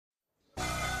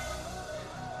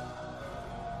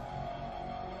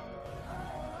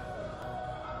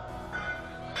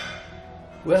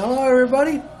Well, hello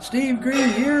everybody, Steve Greene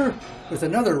here with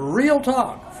another Real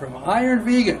Talk from Iron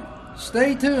Vegan.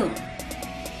 Stay tuned.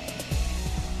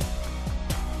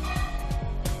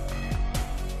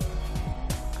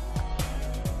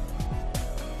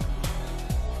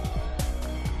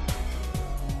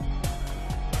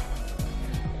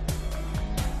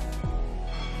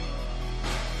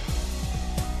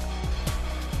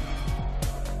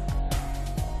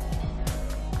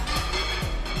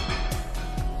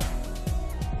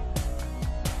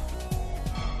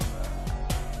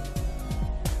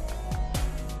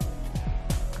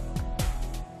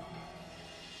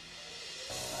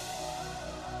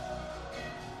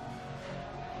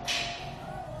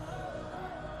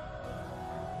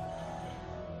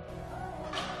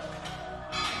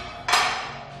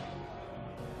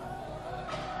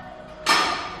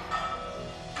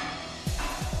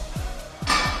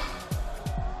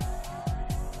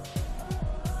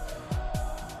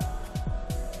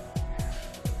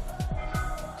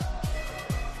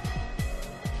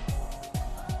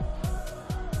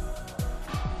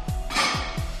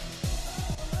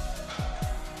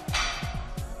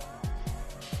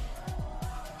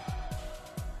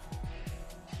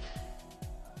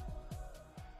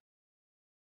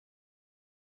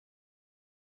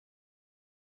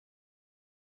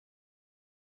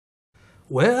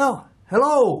 Well,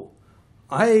 hello.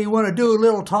 I want to do a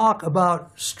little talk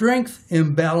about strength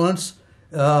imbalance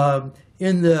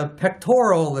in the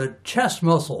pectoral, the chest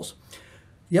muscles.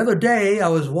 The other day I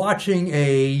was watching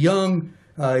a young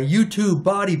YouTube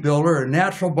bodybuilder, a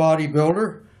natural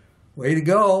bodybuilder, way to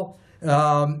go,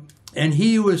 and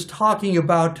he was talking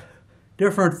about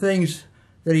different things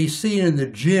that he's seen in the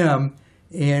gym,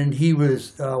 and he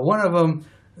was, one of them,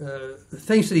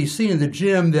 things that he's seen in the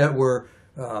gym that were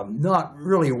not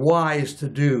really wise to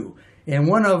do. And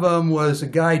one of them was a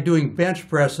guy doing bench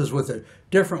presses with a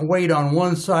different weight on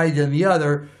one side than the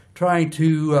other, trying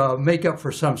to make up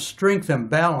for some strength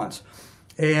imbalance.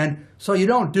 And so you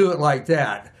don't do it like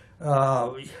that.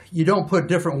 You don't put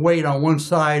different weight on one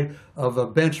side of a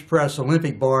bench press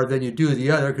Olympic bar than you do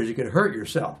the other, because you could hurt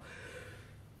yourself.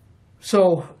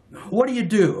 So what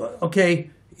do? Okay,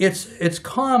 it's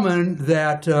common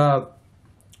that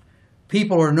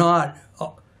people are not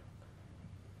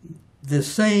the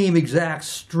same exact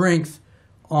strength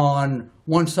on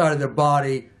one side of their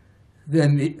body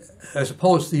as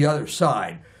opposed to the other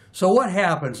side. So what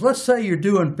happens? Let's say you're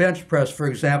doing bench press, for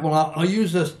example. I'll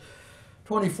use this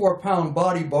 24-pound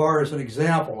body bar as an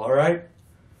example, all right?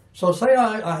 So say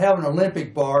I have an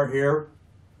Olympic bar here,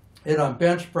 and I'm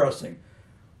bench pressing.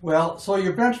 Well, so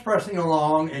you're bench pressing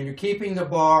along, and you're keeping the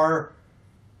bar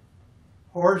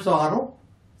horizontal,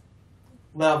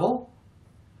 level.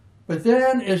 But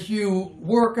then as you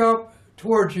work up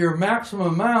towards your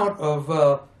maximum amount of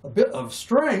a bit of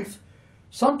strength,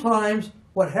 sometimes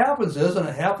what happens is, and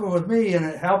it happened with me, and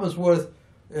it happens with,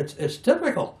 it's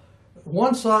typical.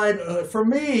 One side, for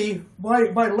me, my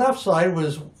left side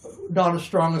was not as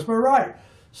strong as my right.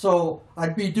 So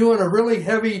I'd be doing a really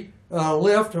heavy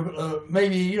lift,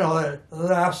 maybe, the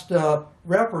last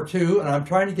rep or two, and I'm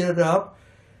trying to get it up,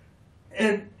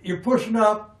 and you're pushing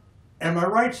up, and my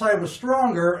right side was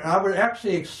stronger, and I would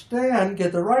actually extend,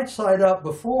 get the right side up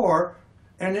before,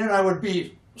 and then I would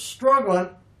be struggling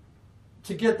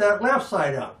to get that left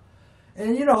side up.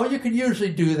 And you can usually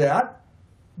do that,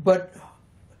 but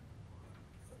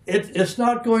it's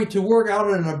not going to work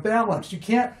out in a balance. You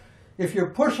can't, if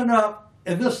you're pushing up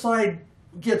and this side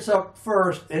gets up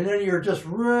first, and then you're just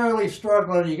really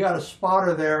struggling, you got a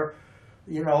spotter there,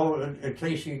 in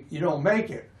case you don't make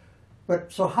it.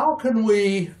 But so how can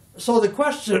we? So the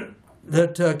question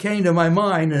that came to my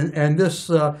mind, and this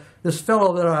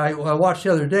fellow that I watched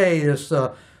the other day, this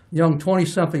young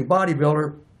 20-something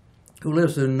bodybuilder who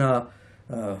lives in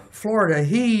Florida,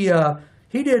 he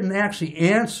didn't actually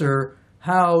answer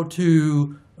how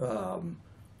to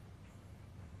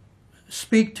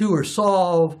speak to or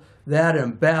solve that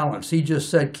imbalance. He just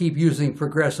said keep using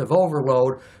progressive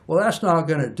overload. Well, that's not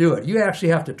going to do it. You actually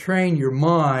have to train your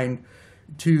mind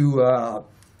to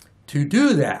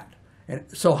do that. And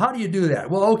so how do you do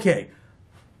that? Well, okay,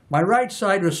 my right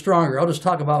side was stronger. I'll just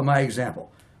talk about my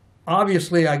example.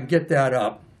 Obviously, I can get that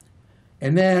up.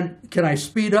 And then, can I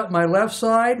speed up my left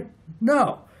side?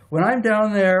 No. When I'm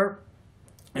down there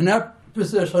in that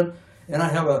position, and I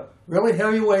have a really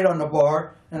heavy weight on the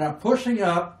bar, and I'm pushing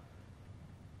up,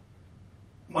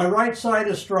 my right side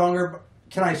is stronger.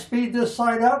 Can I speed this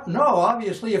side up? No.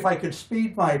 Obviously, if I could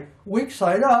speed my weak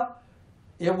side up,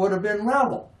 it would have been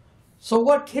level. So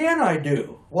what can I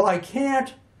do? Well, I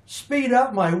can't speed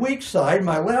up my weak side,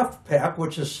 my left pec,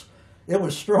 which is, it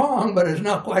was strong, but it's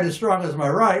not quite as strong as my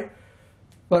right.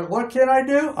 But what can I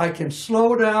do? I can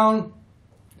slow down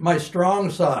my strong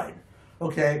side.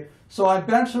 Okay, so I'm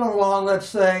benching along, let's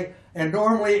say, and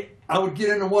normally I would get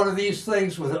into one of these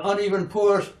things with an uneven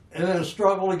push and then a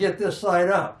struggle to get this side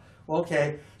up.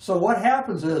 Okay, so what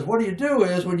happens is, what you do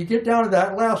is, when you get down to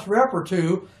that last rep or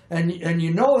two, and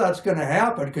you know that's going to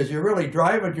happen because you're really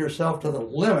driving yourself to the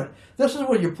limit. This is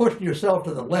when you're pushing yourself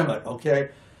to the limit, okay?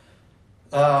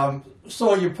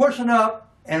 So you're pushing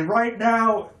up, and right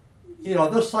now, you know,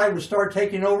 this side would start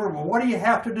taking over, but what do you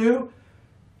have to do?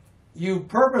 You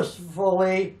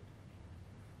purposefully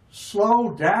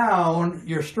slow down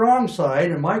your strong side,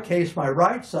 in my case, my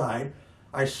right side.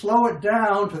 I slow it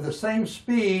down to the same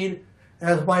speed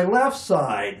as my left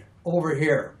side over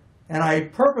here. And I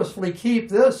purposefully keep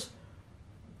this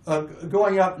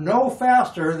going up no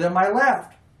faster than my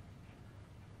left.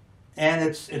 And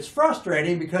it's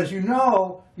frustrating because you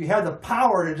know you have the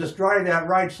power to just drive that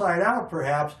right side out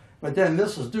perhaps, but then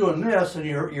this is doing this and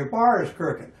your bar is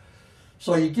crooked.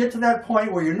 So you get to that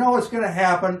point where you know it's going to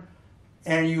happen,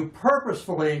 and you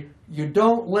purposefully, you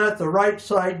don't let the right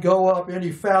side go up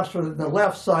any faster than the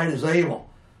left side is able.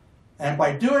 And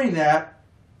by doing that,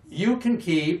 you can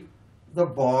keep the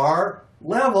bar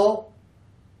level.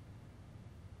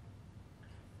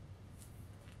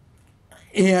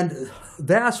 And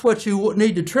that's what you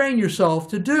need to train yourself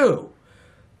to do.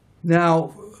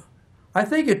 Now, I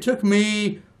think it took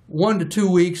me 1 to 2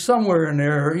 weeks, somewhere in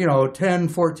there, you know, 10,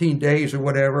 14 days or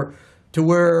whatever, to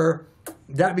where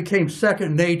that became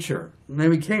second nature. It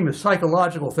became a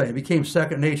psychological thing. It became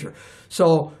second nature.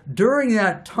 So during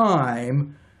that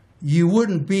time, you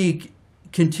wouldn't be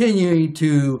continuing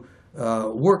to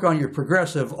work on your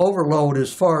progressive overload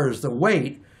as far as the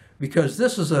weight, because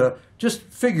this is just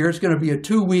figure it's going to be a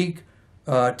 2-week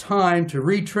time to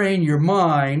retrain your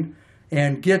mind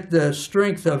and get the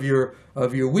strength of your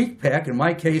weak pec. In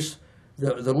my case,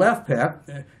 the left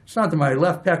pec. It's not that my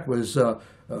left pec was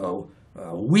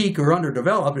weak or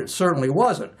underdeveloped. It certainly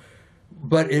wasn't.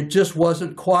 But it just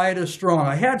wasn't quite as strong.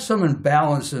 I had some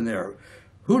imbalance in there.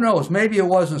 Who knows? Maybe it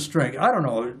wasn't strength. I don't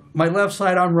know. My left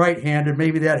side, I'm right-handed.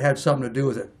 Maybe that had something to do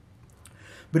with it.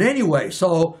 But anyway,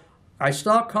 so I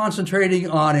stopped concentrating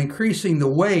on increasing the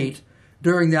weight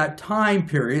during that time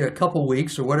period, a couple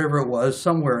weeks or whatever it was,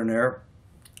 somewhere in there.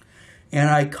 And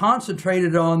I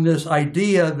concentrated on this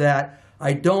idea that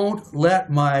I don't let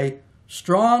my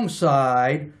strong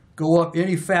side go up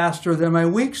any faster than my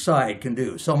weak side can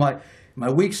do. So my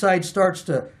weak side starts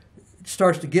to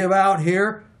give out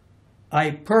here.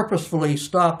 I purposefully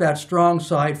stop that strong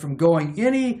side from going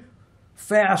any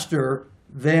faster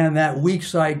than that weak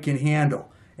side can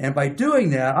handle. And by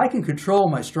doing that, I can control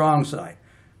my strong side.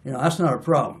 You know, that's not a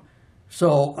problem.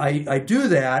 So I do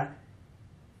that,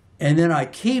 and then I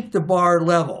keep the bar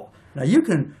level. Now you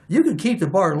can keep the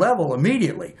bar level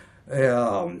immediately.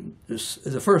 This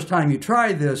is the first time you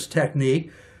try this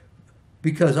technique,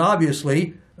 because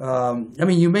obviously, I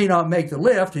mean, you may not make the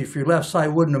lift if your left side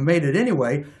wouldn't have made it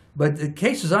anyway. But the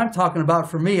cases I'm talking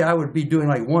about, for me, I would be doing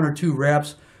like 1 or 2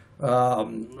 reps,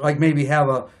 like maybe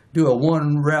do a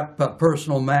 1 rep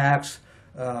personal max.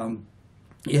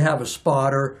 You have a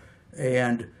spotter,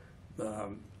 and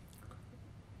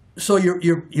so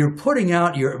you're putting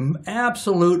out your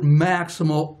absolute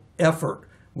maximal effort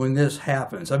when this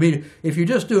happens. I mean, if you're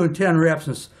just doing 10 reps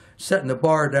and setting the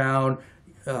bar down,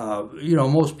 you know,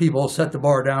 most people set the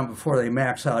bar down before they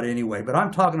max out anyway. But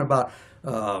I'm talking about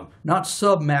not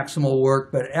sub-maximal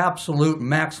work, but absolute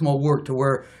maximal work, to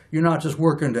where you're not just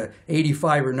working to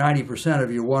 85 or 90%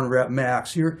 of your 1 rep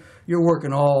max. You're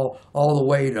working all the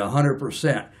way to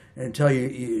 100% until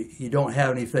you don't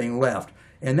have anything left.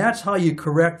 And that's how you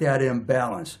correct that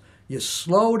imbalance. You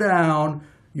slow down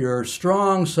your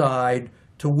strong side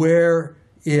to where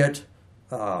it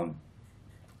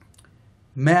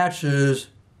matches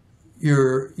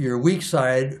your weak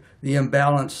side, the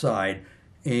imbalanced side.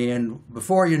 And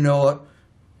before you know it,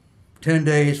 10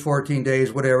 days, 14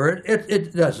 days, whatever,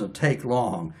 it doesn't take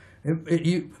long.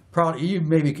 You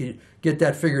maybe could get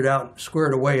that figured out,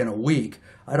 squared away in a week.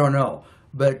 I don't know.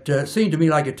 But it seemed to me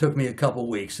like it took me a couple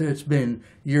weeks. It's been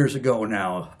years ago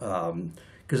now.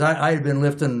 Because I had been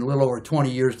lifting a little over 20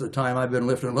 years at the time. I've been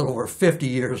lifting a little over 50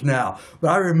 years now. But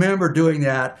I remember doing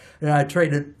that, and I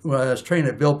was training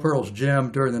at Bill Pearl's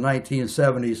gym during the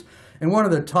 1970s. And one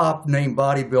of the top named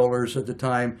bodybuilders at the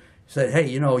time said, "Hey,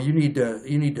 you know, you need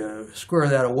to square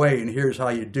that away, and here's how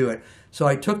you do it." So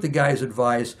I took the guy's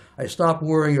advice. I stopped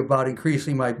worrying about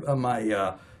increasing my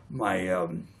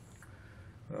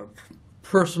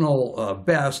personal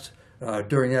best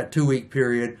during that 2-week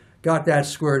period. Got that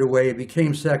squared away. It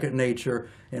became second nature.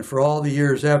 And for all the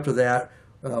years after that,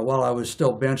 while I was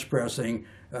still bench pressing,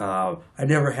 I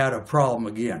never had a problem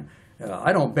again.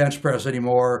 I don't bench press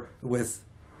anymore with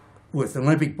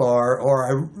Olympic bar, or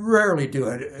I rarely do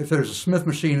it. If there's a Smith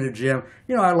machine in the gym,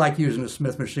 you know, I like using a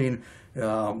Smith machine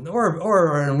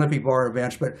or an Olympic bar or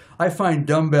bench, but I find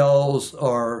dumbbells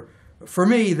are, for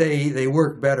me, they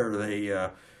work better. They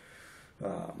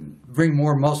bring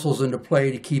more muscles into play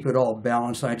to keep it all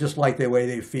balanced. I just like the way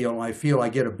they feel, and I feel I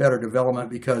get a better development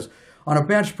because on a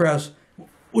bench press,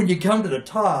 when you come to the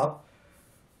top,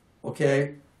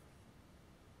 okay,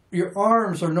 your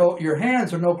hands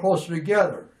are no closer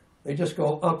together. They just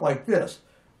go up like this.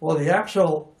 Well, the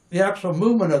actual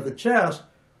movement of the chest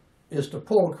is to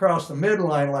pull across the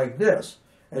midline like this.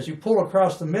 As you pull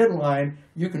across the midline,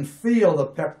 you can feel the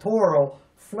pectoral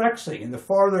flexing, and the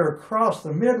farther across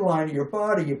the midline of your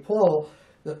body you pull,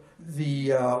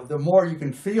 the more you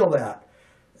can feel that.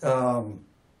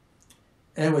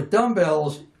 And with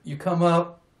dumbbells, you come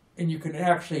up and you can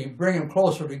actually bring them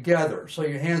closer together, so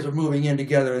your hands are moving in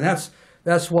together, and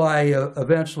that's why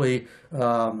eventually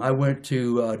I went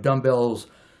to dumbbells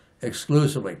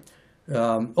exclusively.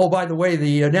 Oh, by the way,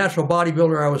 the natural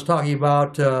bodybuilder I was talking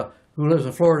about, who lives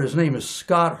in Florida, his name is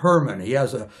Scott Herman. He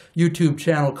has a YouTube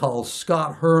channel called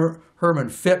Scott Herman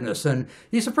Fitness, and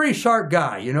he's a pretty sharp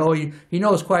guy. You know, he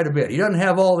knows quite a bit. He doesn't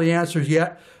have all the answers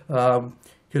yet,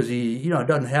 because he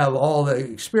doesn't have all the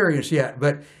experience yet,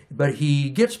 but he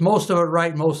gets most of it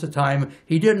right most of the time.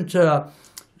 He didn't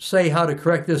say how to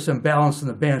correct this imbalance in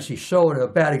the bench. He showed a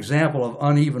bad example of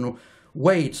uneven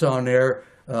weights on there,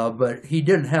 but he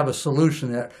didn't have a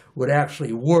solution that would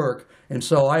actually work. And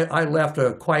so I left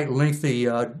a quite lengthy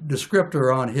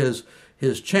descriptor on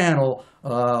his channel,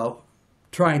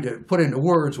 trying to put into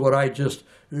words what I just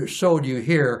showed you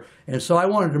here. And so I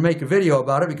wanted to make a video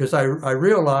about it because I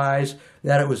realized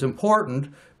that it was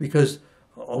important, because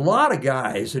a lot of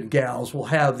guys and gals will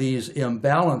have these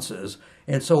imbalances.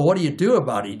 And so what do you do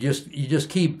about it? You just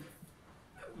keep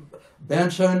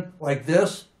benching like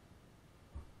this?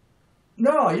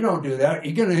 No, you don't do that.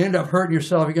 You're going to end up hurting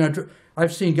yourself.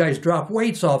 I've seen guys drop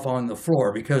weights off on the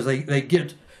floor because they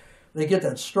get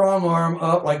that strong arm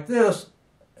up like this,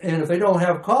 and if they don't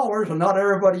have collars, and not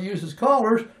everybody uses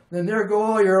collars, then there go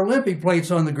all your Olympic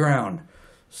plates on the ground.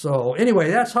 So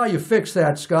anyway, that's how you fix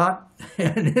that, Scott,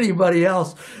 and anybody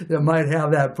else that might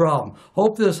have that problem.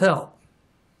 Hope this helped.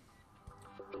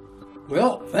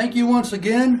 Well, thank you once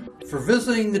again for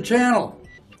visiting the channel.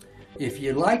 If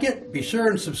you like it, be sure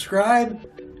and subscribe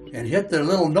and hit the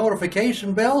little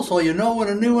notification bell so you know when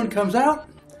a new one comes out.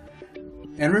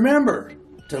 And remember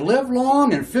to live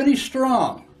long and finish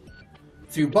strong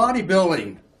through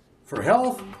bodybuilding for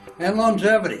health and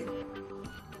longevity.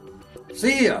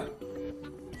 See ya!